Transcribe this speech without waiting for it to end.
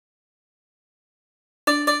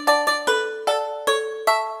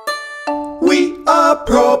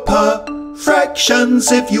proper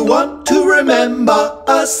fractions. If you want to remember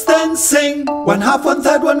us, then sing 1/2,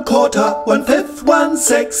 1/3, 1/4, 1/5,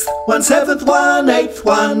 1/6, 1/7, 1/8,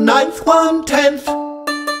 1/9, 1/10.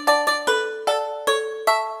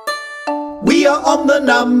 We are on the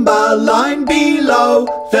number line below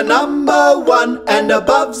the number 1 and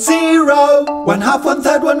above 0. 1/2,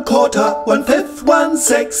 1/3, 1/4, 1/5,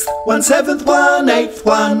 1/6, 1/7, 1/8,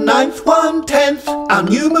 1/9, 1/10. Our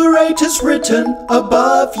numerator's written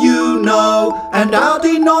above, you know, and our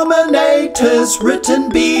denominator's written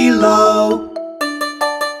below.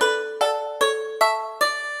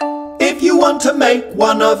 If you want to make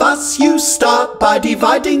one of us, you start by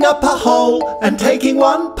dividing up a whole and taking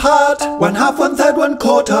one part. 1/2, 1/3,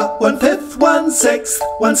 1/4, 1/5, 1/6,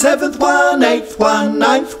 1/7, 1/8,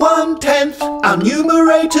 1/9, 1/10. Our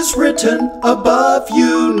numerator's written above,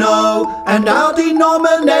 you know, and our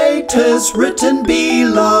denominator's written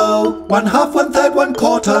below. 1/2, 1/3,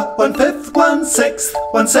 1/4, 1/5, 1/6,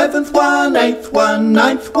 1/7, 1/8,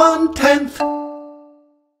 1/9, 1/10.